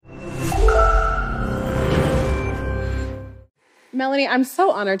Melonie, I'm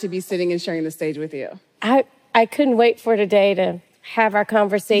so honored to be sitting and sharing the stage with you. I couldn't wait for today to have our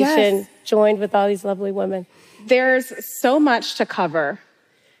conversation joined with all these lovely women. There's so much to cover.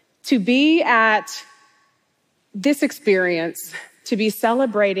 To be at this experience, to be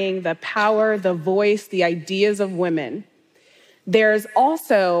celebrating the power, the voice, the ideas of women, there's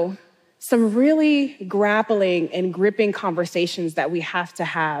also some really grappling and gripping conversations that we have to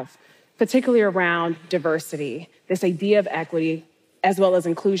have, particularly around diversity, this idea of equity, as well as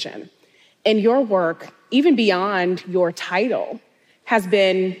inclusion. And your work, even beyond your title, has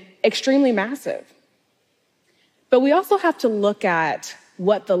been extremely massive. But we also have to look at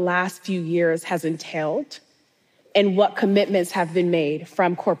what the last few years has entailed and what commitments have been made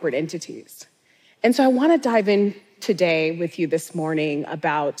from corporate entities. And so I want to dive in today with you this morning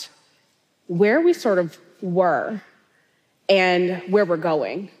about where we sort of were and where we're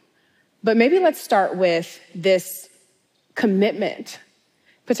going. But maybe let's start with this commitment,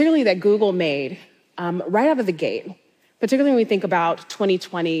 particularly that Google made right out of the gate, particularly when we think about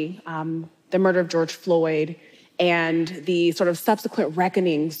 2020, the murder of George Floyd, and the sort of subsequent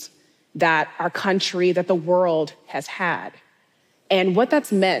reckonings that our country, that the world has had, and what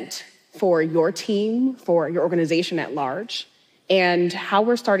that's meant for your team, for your organization at large, and how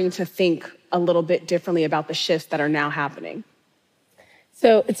we're starting to think a little bit differently about the shifts that are now happening.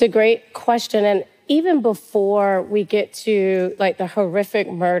 So it's a great question. And even before we get to like the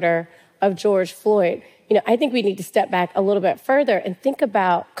horrific murder of George Floyd, I think we need to step back a little bit further and think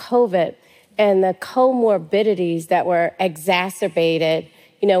about COVID and the comorbidities that were exacerbated,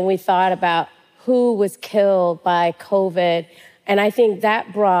 when we thought about who was killed by COVID. And I think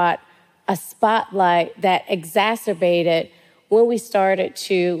that brought a spotlight that exacerbated when we started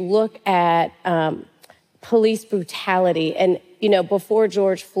to look at police brutality. And, before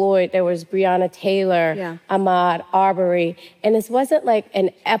George Floyd, there was Breonna Taylor, Ahmaud Arbery. And this wasn't like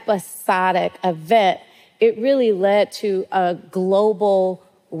an episodic event. It really led to a global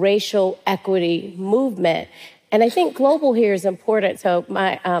racial equity movement. And I think global here is important. So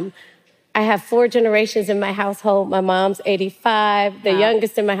I have 4 generations in my household. My mom's 85, the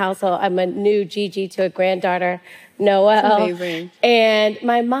youngest in my household. I'm a new Gigi to a granddaughter, Noelle. That's amazing. And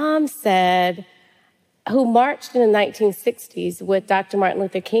my mom said, who marched in the 1960s with Dr. Martin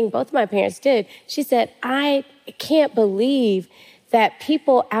Luther King, both of my parents did, she said, I can't believe that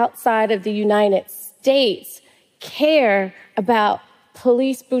people outside of the United States care about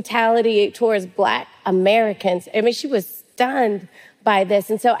police brutality towards Black Americans. I mean, she was stunned by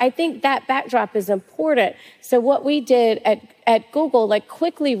this. And so I think that backdrop is important. So what we did at Google,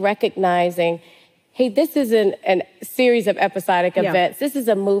 quickly recognizing, hey, this isn't a series of episodic events. This is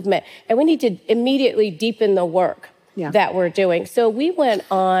a movement. And we need to immediately deepen the work that we're doing. So we went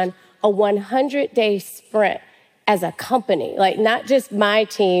on a 100-day sprint as a company, not just my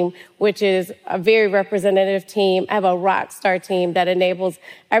team, which is a very representative team. I have a rock star team that enables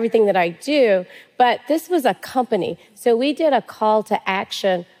everything that I do, but this was a company. So we did a call to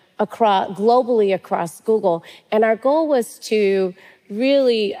action globally across Google, and our goal was to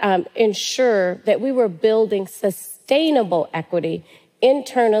really ensure that we were building sustainable equity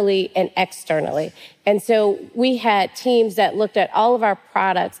internally and externally. And so we had teams that looked at all of our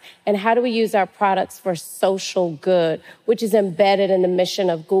products and how do we use our products for social good, which is embedded in the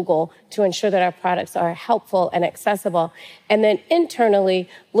mission of Google to ensure that our products are helpful and accessible. And then internally,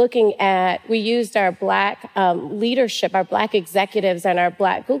 we used our Black leadership, our Black executives, and our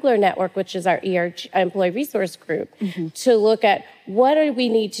Black Googler network, which is our employee resource group, to look at what do we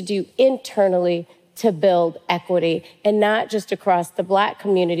need to do internally to build equity, and not just across the Black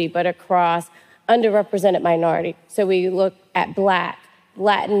community, but across underrepresented minority. So we look at Black,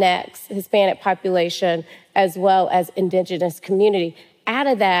 Latinx, Hispanic population, as well as indigenous community. Out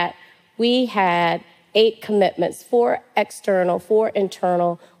of that, we had 8 commitments, 4 external, 4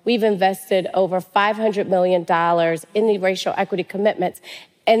 internal. We've invested over $500 million in the racial equity commitments,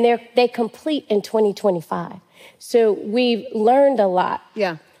 and they complete in 2025. So we've learned a lot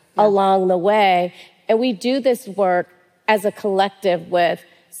along the way. And we do this work as a collective with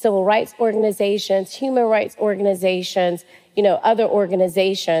civil rights organizations, human rights organizations, other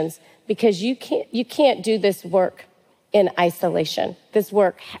organizations, because you can't do this work in isolation. This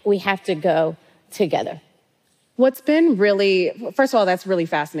work, we have to go together. What's been first of all, that's really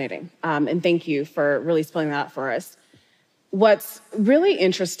fascinating. And thank you for really spelling that out for us. What's really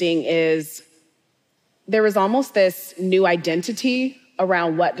interesting is there is almost this new identity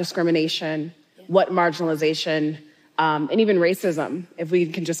around what discrimination, what marginalization, and even racism, if we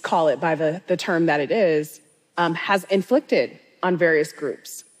can just call it by the term that it is, has inflicted on various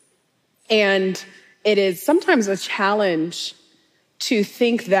groups. And it is sometimes a challenge to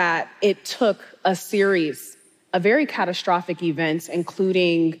think that it took a series of very catastrophic events,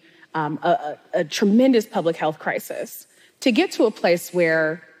 including a tremendous public health crisis, to get to a place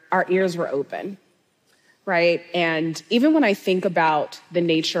where our ears were open, right? And even when I think about the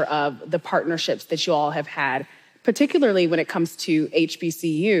nature of the partnerships that you all have had, particularly when it comes to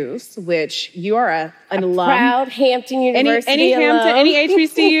HBCUs, which you are an alum. Proud Hampton University any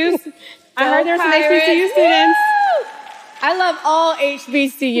HBCUs? I heard there's some HBCU students. I love all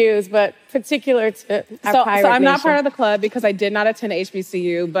HBCUs, but particular to so I'm not part of the club because I did not attend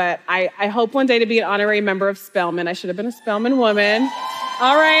HBCU, but I hope one day to be an honorary member of Spelman. I should have been a Spelman woman.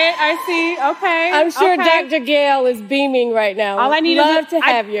 All right, I see. Okay. I'm sure Dr. Gale is beaming right now. All I need Love to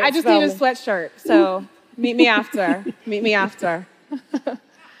have you. I just need a sweatshirt, so meet me after. Meet me after.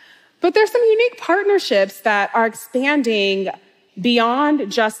 But there's some unique partnerships that are expanding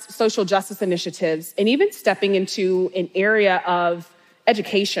beyond just social justice initiatives and even stepping into an area of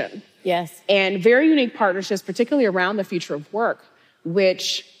education. Yes. And very unique partnerships, particularly around the future of work,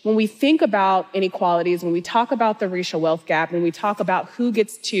 which when we think about inequalities, when we talk about the racial wealth gap, when we talk about who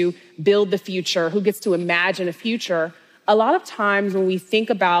gets to build the future, who gets to imagine a future, a lot of times when we think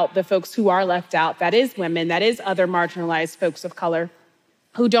about the folks who are left out, that is women, that is other marginalized folks of color,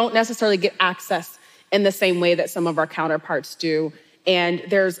 who don't necessarily get access in the same way that some of our counterparts do. And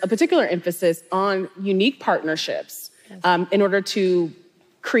there's a particular emphasis on unique partnerships in order to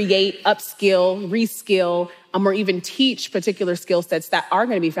create, upskill, reskill, or even teach particular skill sets that are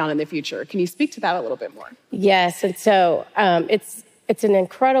going to be found in the future. Can you speak to that a little bit more? Yes, and so it's an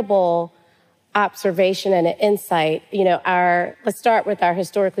incredible observation and an insight. You know, let's start with our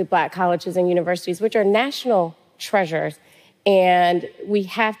historically Black colleges and universities, which are national treasures. And we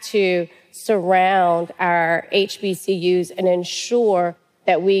have to surround our HBCUs and ensure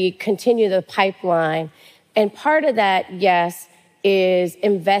that we continue the pipeline. And part of that, yes, is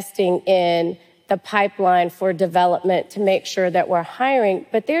investing in the pipeline for development to make sure that we're hiring.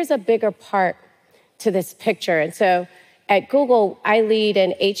 But there's a bigger part to this picture. And so at Google, I lead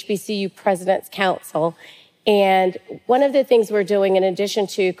an HBCU President's Council. And one of the things we're doing, in addition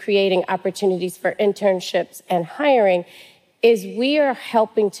to creating opportunities for internships and hiring, is we are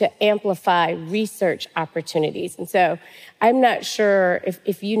helping to amplify research opportunities. And so I'm not sure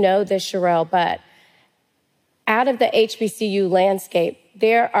if you know this, Sherrell, but out of the HBCU landscape,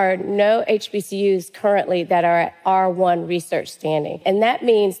 there are no HBCUs currently that are at R1 research standing. And that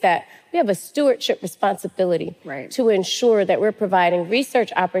means that we have a stewardship responsibility to ensure that we're providing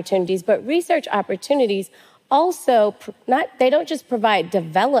research opportunities, but research opportunities also, they don't just provide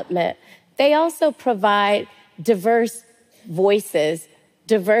development, they also provide diverse voices,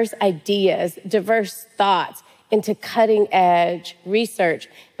 diverse ideas, diverse thoughts into cutting edge research.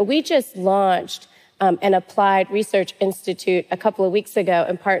 And we just launched an Applied Research Institute a couple of weeks ago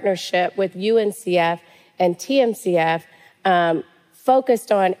in partnership with UNCF and TMCF,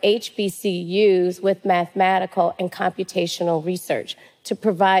 focused on HBCUs with mathematical and computational research to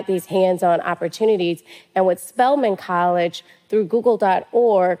provide these hands-on opportunities. And with Spelman College, through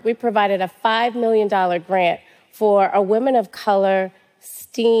google.org, we provided a $5 million grant for a women of color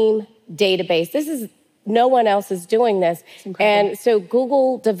STEAM database. No one else is doing this. And so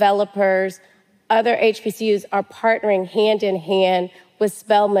Google developers, other HBCUs are partnering hand in hand with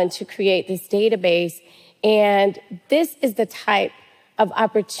Spelman to create this database. And this is the type of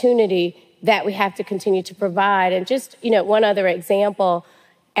opportunity that we have to continue to provide. And just, one other example,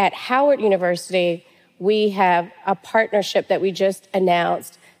 at Howard University, we have a partnership that we just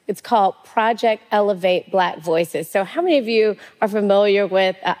announced. It's called Project Elevate Black Voices. So how many of you are familiar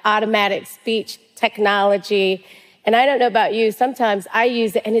with automatic speech technology? And I don't know about you, sometimes I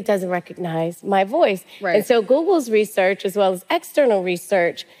use it and it doesn't recognize my voice. And so Google's research, as well as external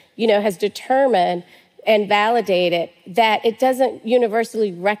research, has determined and validated that it doesn't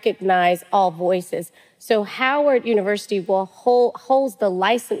universally recognize all voices. So Howard University holds the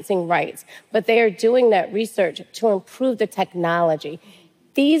licensing rights, but they are doing that research to improve the technology.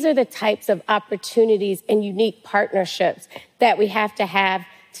 These are the types of opportunities and unique partnerships that we have to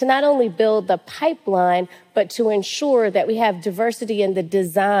not only build the pipeline, but to ensure that we have diversity in the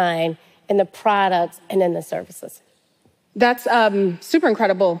design, in the products, and in the services. That's super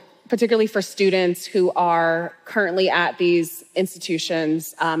incredible, particularly for students who are currently at these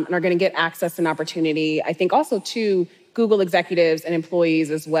institutions and are going to get access and opportunity. I think also to Google executives and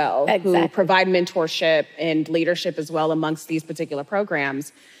employees as well, who provide mentorship and leadership as well amongst these particular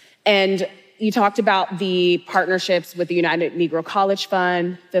programs. And you talked about the partnerships with the United Negro College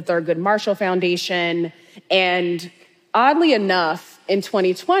Fund, the Thurgood Marshall Foundation, and oddly enough, in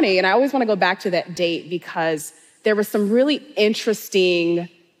 2020, and I always want to go back to that date because there were some really interesting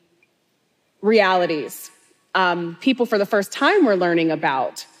realities. People for the first time were learning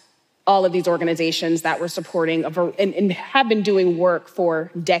about all of these organizations that were supporting and have been doing work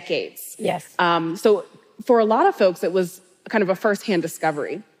for decades. Yes. So for a lot of folks, it was kind of a firsthand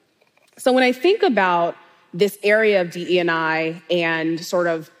discovery. So when I think about this area of DE&I and sort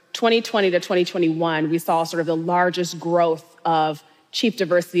of 2020 to 2021, we saw sort of the largest growth of chief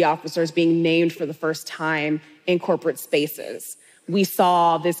diversity officers being named for the first time in corporate spaces. We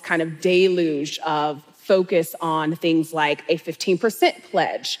saw this kind of deluge of focus on things like a 15%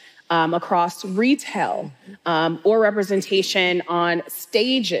 pledge across retail, or representation on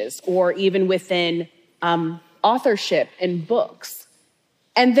stages, or even within authorship in books.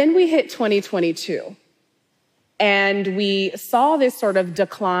 And then we hit 2022. And we saw this sort of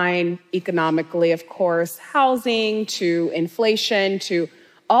decline economically, of course, housing to inflation to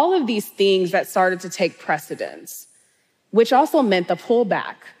all of these things that started to take precedence, which also meant the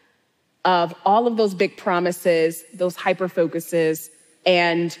pullback of all of those big promises, those hyper-focuses,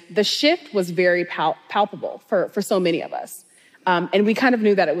 and the shift was very palpable for so many of us. And we kind of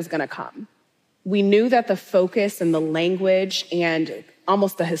knew that it was gonna come. We knew that the focus and the language and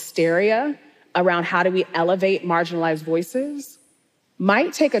almost the hysteria around how do we elevate marginalized voices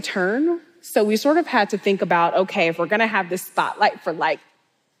might take a turn. So we sort of had to think about, okay, if we're gonna have this spotlight for like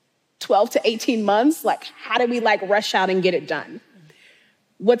 12 to 18 months, like how do we like rush out and get it done?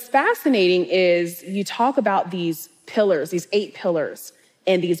 What's fascinating is you talk about these pillars, these 8 pillars,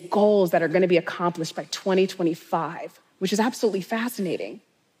 and these goals that are gonna be accomplished by 2025, which is absolutely fascinating.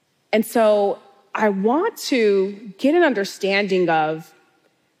 And so I want to get an understanding of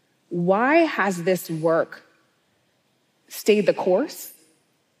why has this work stayed the course?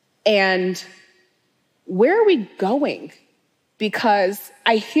 And where are we going? Because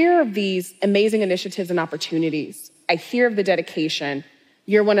I hear of these amazing initiatives and opportunities. I hear of the dedication.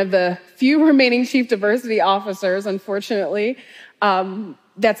 You're one of the few remaining chief diversity officers, unfortunately,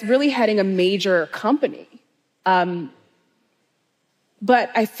 that's really heading a major company.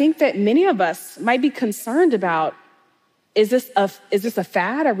 But I think that many of us might be concerned about, is this a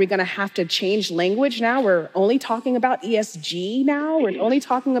fad? Are we gonna have to change language now? We're only talking about ESG now? We're only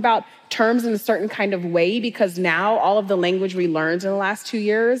talking about terms in a certain kind of way because now all of the language we learned in the last 2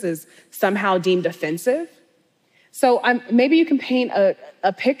 years is somehow deemed offensive? So maybe you can paint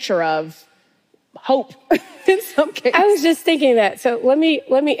a picture of hope in some cases. I was just thinking that. So let me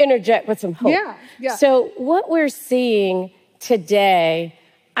interject with some hope. Yeah. So what we're seeing today,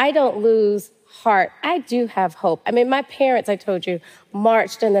 I don't lose heart. I do have hope. I mean, my parents, I told you,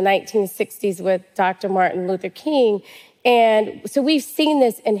 marched in the 1960s with Dr. Martin Luther King. And so we've seen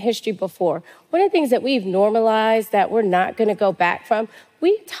this in history before. One of the things that we've normalized that we're not going to go back from,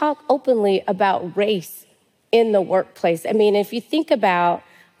 we talk openly about race in the workplace. I mean, if you think about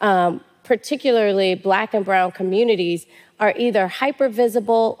particularly Black and brown communities are either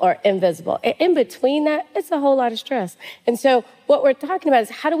hyper-visible or invisible. And in between that, it's a whole lot of stress. And so what we're talking about is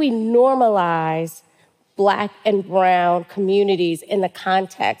how do we normalize Black and brown communities in the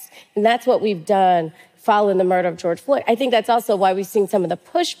context? And that's what we've done following the murder of George Floyd. I think that's also why we've seen some of the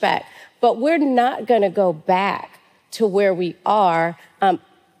pushback, but we're not gonna go back to where we are. I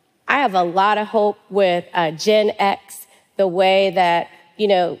have a lot of hope with Gen X, the way that,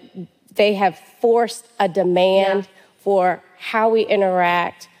 they have forced a demand for how we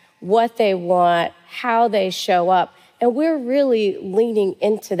interact, what they want, how they show up. And we're really leaning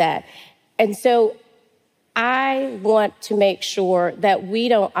into that. And so I want to make sure that we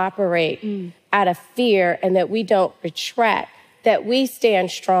don't operate out of fear and that we don't retract, that we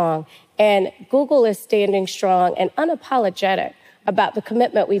stand strong. And Google is standing strong and unapologetic about the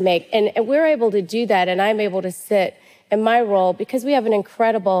commitment we make. And we're able to do that, and I'm able to sit in my role because we have an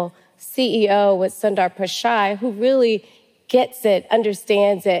incredible CEO with Sundar Pichai who really gets it,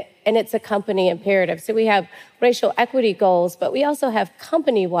 understands it, and it's a company imperative. So we have racial equity goals, but we also have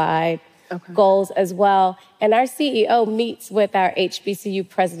company-wide goals as well. And our CEO meets with our HBCU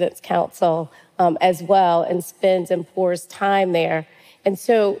President's Council as well and spends and pours time there. And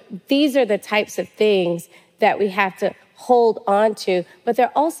so these are the types of things that we have to hold on to, but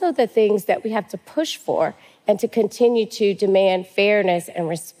they're also the things that we have to push for and to continue to demand fairness and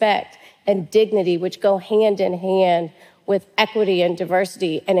respect and dignity, which go hand in hand with equity and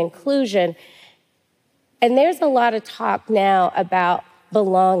diversity and inclusion. And there's a lot of talk now about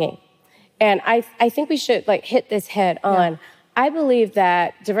belonging. And I think we should hit this head on. I believe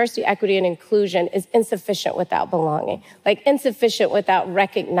that diversity, equity, and inclusion is insufficient without belonging, insufficient without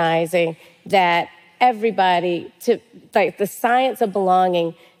recognizing that everybody, the science of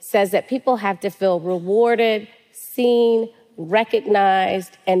belonging says that people have to feel rewarded, seen,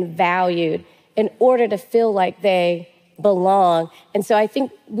 recognized, and valued in order to feel like they belong. And so I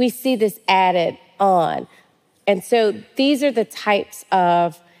think we see this added on. And so these are the types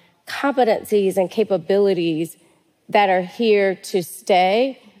of competencies and capabilities that are here to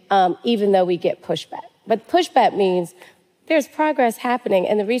stay, even though we get pushback. But pushback means there's progress happening,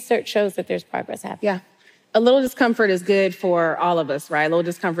 and the research shows that there's progress happening. Yeah. A little discomfort is good for all of us, right? A little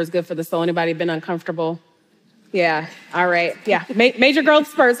discomfort is good for the soul. Anybody been uncomfortable? Yeah. All right. Yeah. Major growth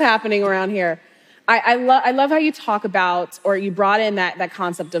spurts happening around here. I love how you talk about, or you brought in that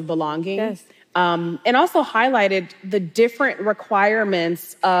concept of belonging. Yes. And also highlighted the different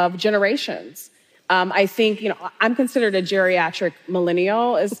requirements of generations. I think, I'm considered a geriatric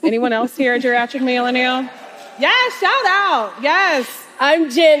millennial. Is anyone else here a geriatric millennial? Yes, shout out. Yes.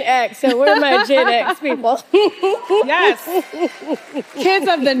 I'm Gen X, so we're my Gen X people. Yes. Kids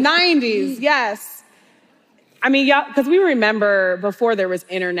of the 90s, yes. I mean, yeah, because we remember before there was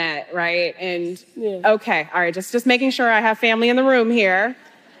internet, right? And okay, all right, just making sure I have family in the room here.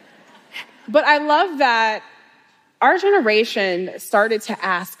 But I love that our generation started to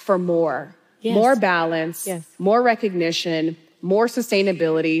ask for more. Yes. More balance, yes. More recognition, more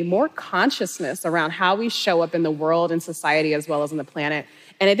sustainability, more consciousness around how we show up in the world and society as well as on the planet.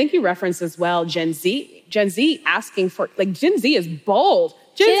 And I think you referenced as well Gen Z. Gen Z asking for, Gen Z is bold.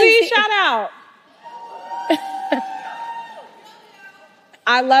 Gen Z, shout out.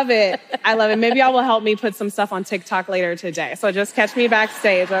 I love it. I love it. Maybe y'all will help me put some stuff on TikTok later today. So just catch me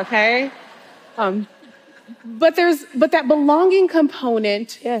backstage, okay? But that belonging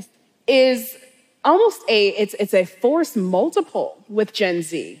component yes. is almost it's a force multiple with Gen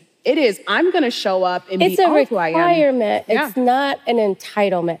Z. It is, I'm going to show up and it's be all a who I am. requirement. It's not an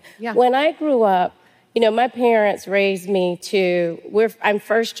entitlement. Yeah. When I grew up, my parents raised me I'm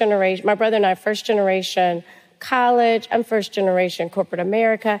first generation, my brother and I, first generation college, I'm first generation corporate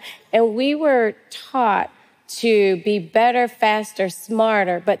America, and we were taught to be better, faster,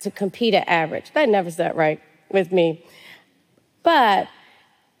 smarter, but to compete at average. That never sat right with me. But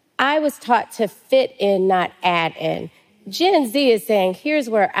I was taught to fit in, not add in. Gen Z is saying, here's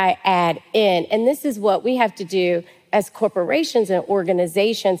where I add in. And this is what we have to do as corporations and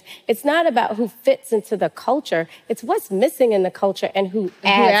organizations. It's not about who fits into the culture. It's what's missing in the culture and who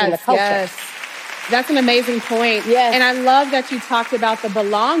adds in the culture. Yes. That's an amazing point. Yes. And I love that you talked about the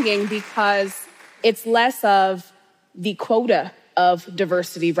belonging because it's less of the quota of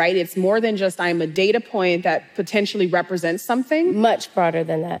diversity, right? It's more than just I'm a data point that potentially represents something. Much broader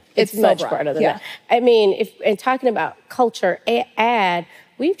than that. It's much so broader than that. I mean, in talking about culture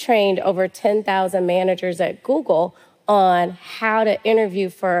we've trained over 10,000 managers at Google on how to interview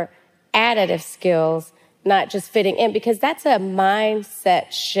for additive skills, not just fitting in, because that's a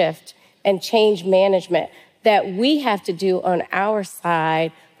mindset shift and change management that we have to do on our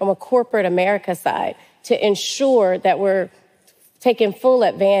side, from a corporate America side, to ensure that we're taking full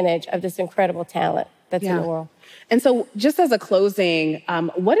advantage of this incredible talent that's in the world. And so just as a closing,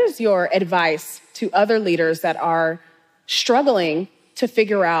 what is your advice to other leaders that are struggling to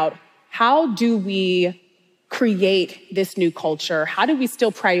figure out how do we create this new culture? How do we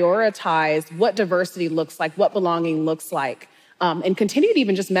still prioritize what diversity looks like, what belonging looks like, and continue to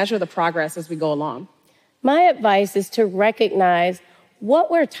even just measure the progress as we go along? My advice is to recognize what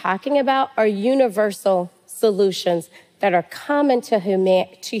we're talking about are universal solutions that are common to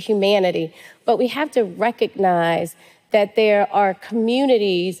humanity, but we have to recognize that there are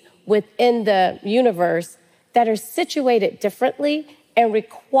communities within the universe that are situated differently and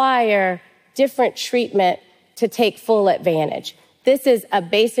require different treatment to take full advantage. This is a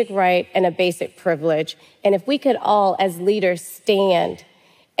basic right and a basic privilege. And if we could all, as leaders, stand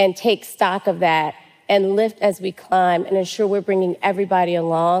and take stock of that and lift as we climb and ensure we're bringing everybody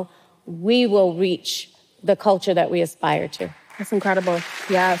along, we will reach the culture that we aspire to. That's incredible.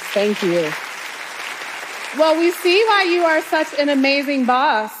 Yes, thank you. Well, we see why you are such an amazing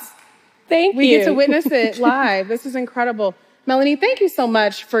boss. Thank you. We get to witness it live. This is incredible. Melonie, thank you so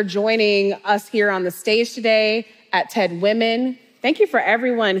much for joining us here on the stage today at TED Women. Thank you for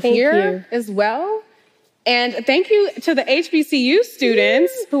everyone here as well. And thank you to the HBCU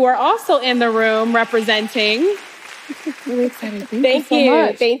students who are also in the room representing. Really excited. Thank you so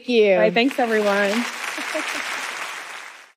much. Thank you. All right, thanks, everyone.